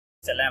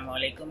Assalamu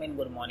alaikum and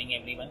good morning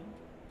everyone.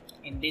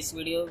 In this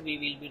video we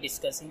will be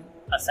discussing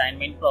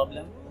assignment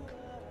problem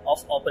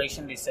of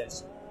operation research.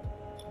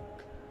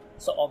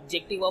 So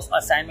objective of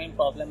assignment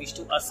problem is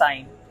to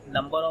assign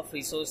number of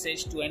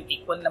resources to an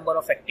equal number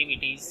of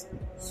activities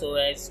so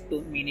as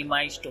to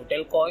minimize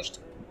total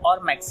cost or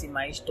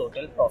maximize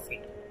total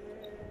profit.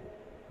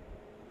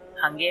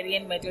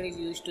 Hungarian method is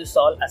used to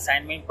solve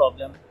assignment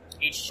problem.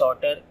 It's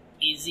shorter,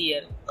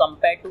 easier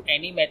compared to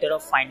any method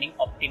of finding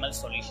optimal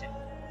solution.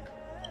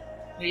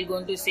 We are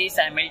going to see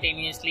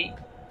simultaneously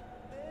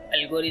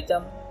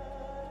algorithm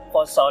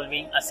for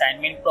solving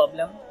assignment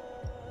problem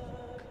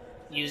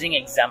using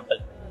example.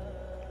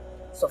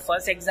 So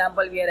first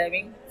example, we are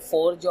having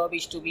 4 jobs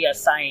is to be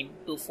assigned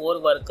to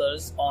 4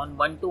 workers on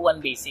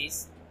 1-to-1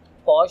 basis.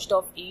 Cost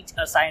of each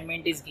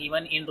assignment is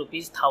given in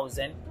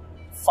 ₹1000.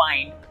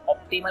 Find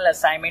optimal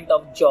assignment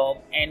of job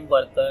and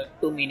worker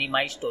to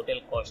minimize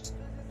total cost.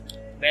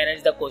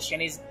 Whereas the question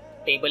is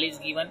table is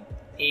given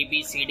A,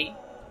 B, C, D,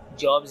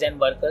 jobs and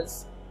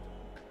workers.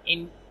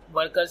 In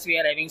workers we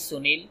are having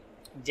Sunil,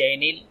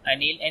 Jainil,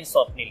 Anil and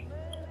Swapnil.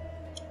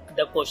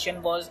 The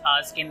question was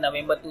asked in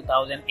November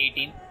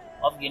 2018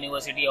 of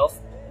University of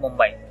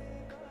Mumbai.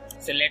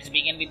 So let's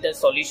begin with the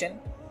solution.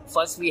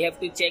 First we have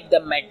to check the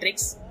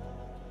matrix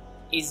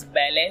is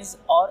balanced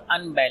or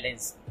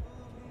unbalanced.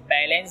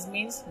 Balanced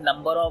means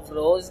number of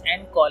rows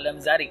and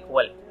columns are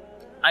equal.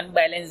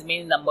 Unbalanced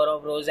means number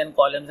of rows and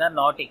columns are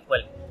not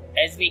equal.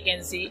 As we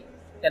can see,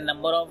 the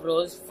number of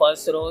rows,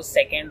 first row,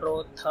 second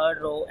row,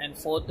 third row and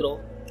fourth row,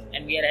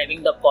 and we are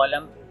having the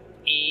column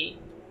A,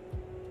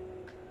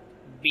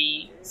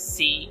 B,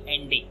 C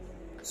and D.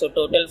 So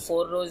total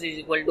 4 rows is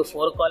equal to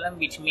 4 columns,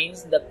 which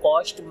means the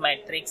cost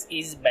matrix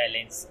is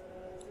balanced.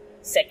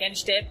 Second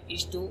step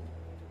is to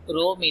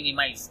row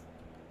minimize.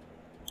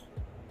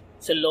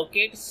 So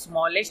locate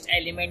smallest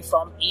element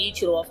from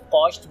each row of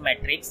cost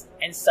matrix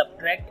and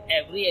subtract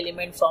every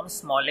element from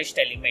smallest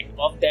element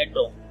of that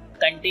row.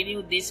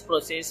 Continue this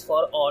process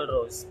for all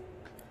rows.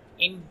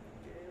 In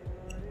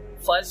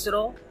first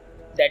row,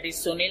 that is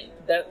Sunil,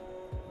 the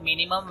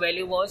minimum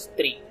value was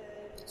 3.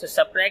 So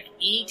subtract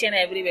each and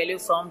every value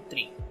from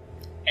 3.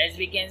 As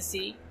we can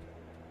see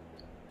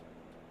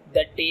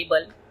the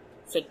table,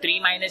 so 3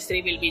 minus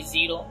 3 will be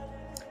 0,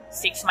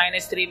 6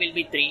 minus 3 will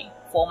be 3,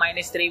 4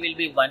 minus 3 will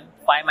be 1,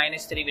 5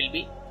 minus 3 will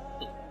be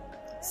 2.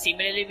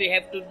 Similarly, we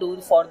have to do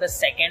for the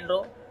second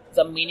row.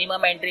 The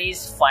minimum entry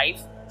is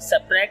 5.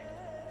 Subtract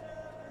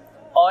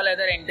all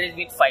other entries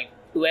with 5.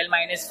 12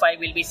 minus 5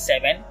 will be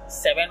 7,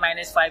 7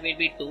 minus 5 will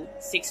be 2,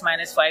 6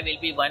 minus 5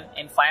 will be 1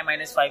 and 5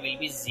 minus 5 will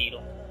be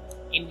 0.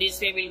 In this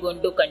way, we are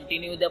going to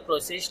continue the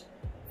process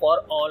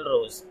for all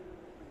rows.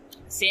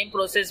 Same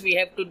process we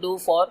have to do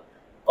for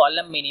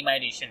column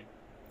minimization.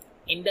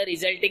 In the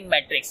resulting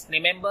matrix,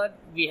 remember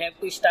we have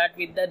to start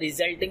with the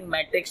resulting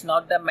matrix,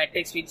 not the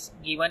matrix which is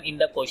given in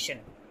the question.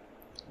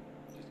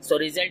 So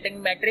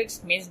resulting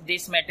matrix means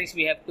this matrix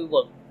we have to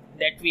work,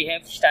 that we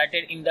have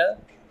started in the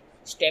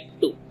step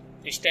 2.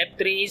 Step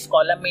 3 is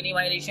column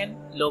minimization.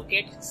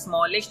 Locate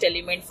smallest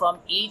element from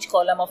each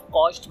column of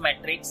cost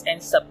matrix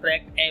and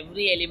subtract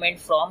every element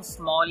from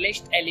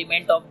smallest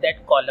element of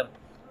that column.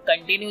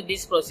 Continue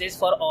this process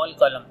for all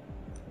column.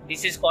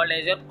 This is called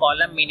as your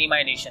column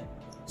minimization.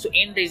 So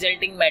in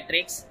resulting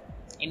matrix,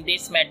 in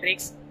this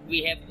matrix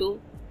we have to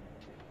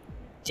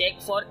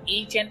check for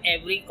each and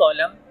every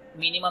column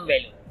minimum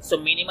value. So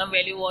minimum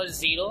value was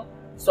 0.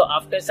 So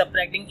after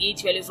subtracting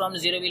each value from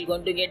 0, we are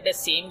going to get the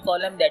same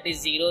column, that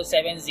is 0,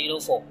 7, 0,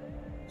 4.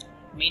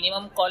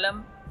 Minimum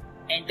column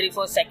entry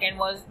for second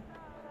one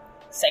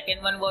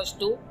was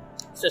 2.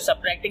 So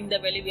subtracting the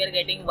value we are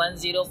getting 1,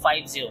 0,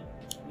 5, 0.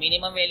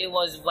 Minimum value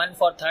was 1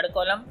 for third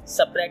column.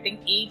 Subtracting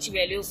each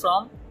value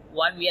from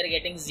 1 we are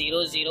getting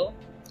 0, 0.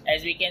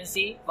 As we can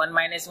see, 1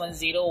 minus 1,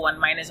 0, 1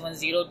 minus 1,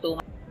 0, 2.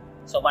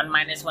 So 1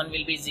 minus 1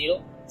 will be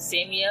 0.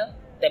 Same here,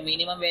 the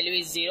minimum value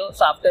is 0.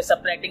 So after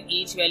subtracting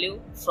each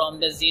value from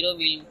the 0,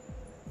 we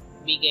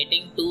will be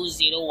getting 2,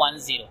 0, 1,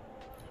 0.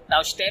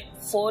 Now step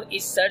 4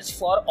 is search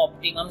for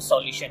optimum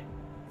solution.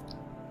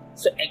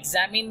 So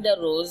examine the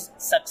rows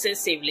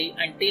successively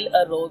until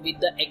a row with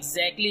the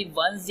exactly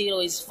 1 0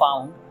 is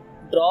found.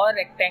 Draw a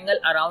rectangle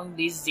around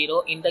this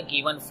 0 in the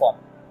given form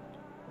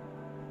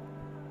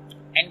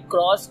and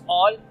cross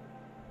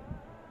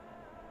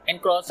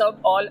out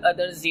all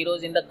other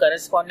zeros in the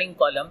corresponding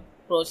column.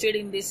 Proceed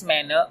in this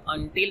manner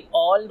until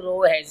all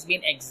row has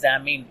been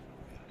examined.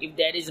 If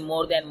there is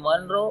more than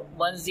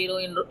 1 0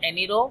 in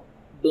any row,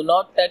 do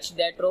not touch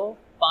that row.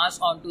 Pass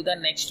on to the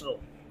next row.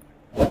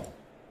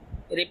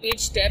 Repeat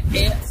step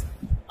A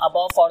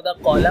above for the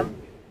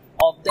column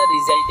of the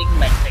resulting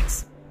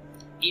matrix.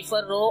 If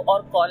a row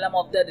or column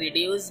of the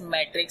reduced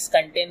matrix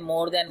contain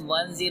more than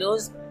 1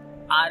 zeros,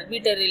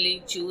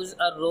 arbitrarily choose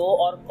a row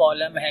or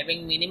column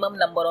having minimum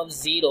number of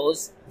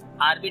zeros.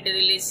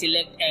 Arbitrarily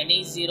select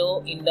any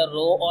 0 in the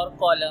row or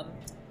column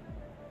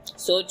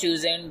so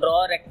chosen,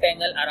 draw a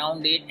rectangle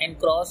around it and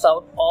cross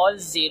out all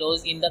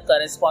zeros in the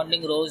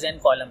corresponding rows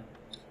and column.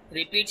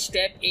 Repeat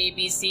step A,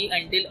 B, C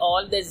until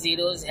all the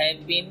zeros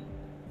have been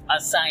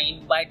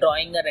assigned by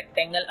drawing a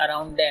rectangle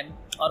around them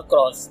or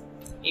cross.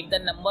 If the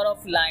number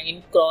of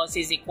line cross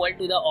is equal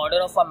to the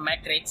order of a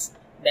matrix,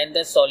 then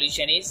the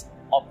solution is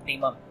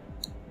optimum.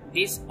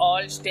 This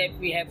all step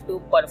we have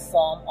to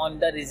perform on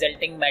the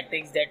resulting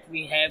matrix that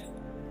we have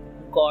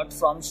got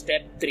from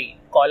step 3,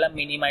 column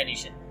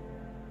minimization.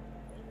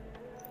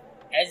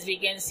 As we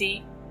can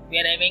see, we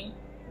are having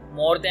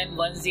more than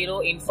 1 0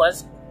 in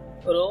first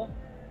row,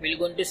 we are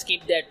going to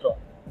skip that row.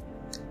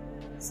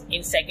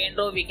 In second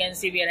row, we can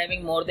see we are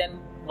having more than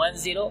 1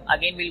 0,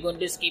 again we are going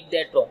to skip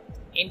that row.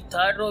 In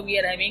third row, we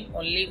are having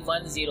only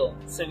 1 0,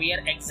 so we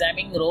are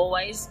examining row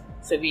wise,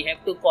 so we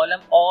have to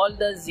column all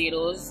the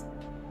zeros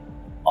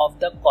of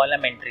the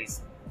column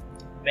entries.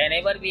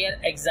 Whenever we are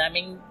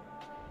examining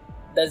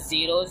the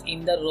zeros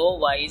in the row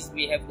wise,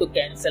 we have to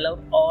cancel out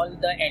all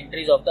the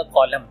entries of the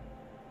column.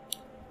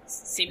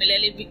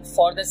 Similarly,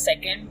 for the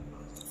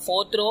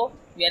fourth row,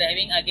 we are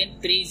having again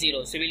 3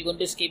 0, so we are going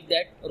to skip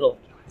that row.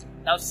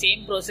 Now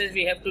same process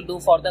we have to do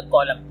for the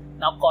column.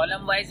 Now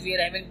column wise we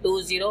are having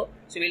 2 0,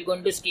 so we are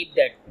going to skip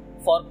that.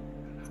 For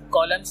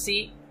column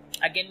C,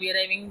 again we are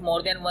having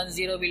more than 1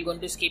 0, we are going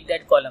to skip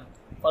that column.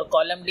 For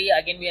column D,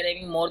 again we are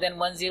having more than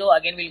 1 0,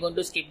 again we are going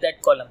to skip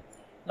that column.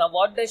 Now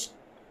what the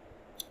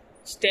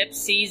step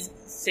C is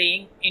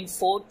saying in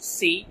 4th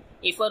C,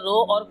 if a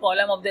row or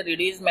column of the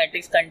reduced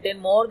matrix contain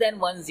more than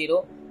 1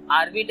 0,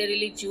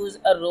 arbitrarily choose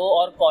a row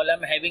or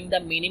column having the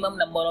minimum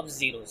number of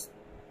zeros.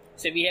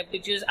 So we have to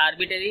choose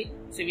arbitrary.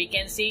 So we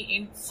can see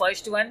in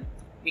first one,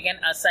 we can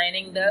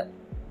assigning the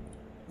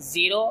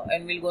 0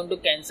 and we're going to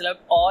cancel out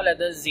all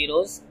other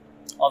zeros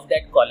of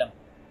that column.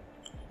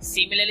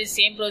 Similarly,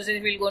 same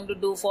process we're going to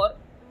do for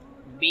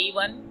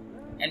B1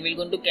 and we're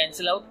going to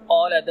cancel out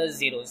all other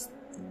zeros.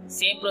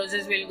 Same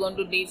process we're going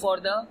to do for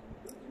the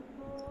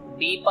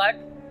D part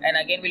and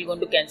again we're going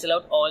to cancel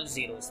out all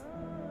zeros.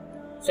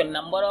 So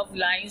number of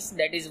lines,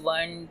 that is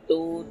 1,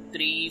 2,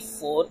 3,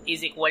 4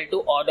 is equal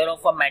to order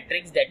of a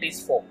matrix, that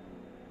is 4.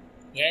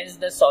 Hence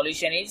the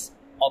solution is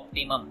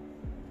optimum.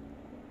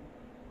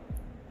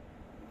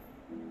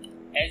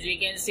 As we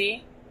can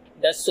see,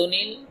 the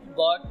Sunil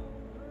got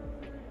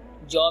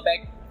job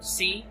at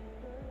C,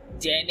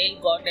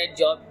 Janil got a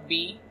job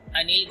B,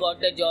 Anil got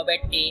the job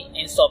at A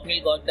and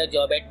Swapnil got the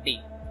job at D.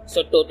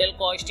 So total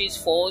cost is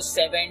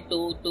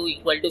 4722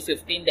 equal to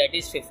 15, that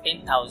is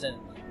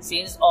 15,000.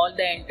 Since all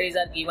the entries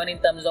are given in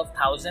terms of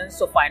thousands,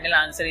 so final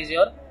answer is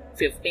your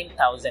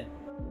 15,000.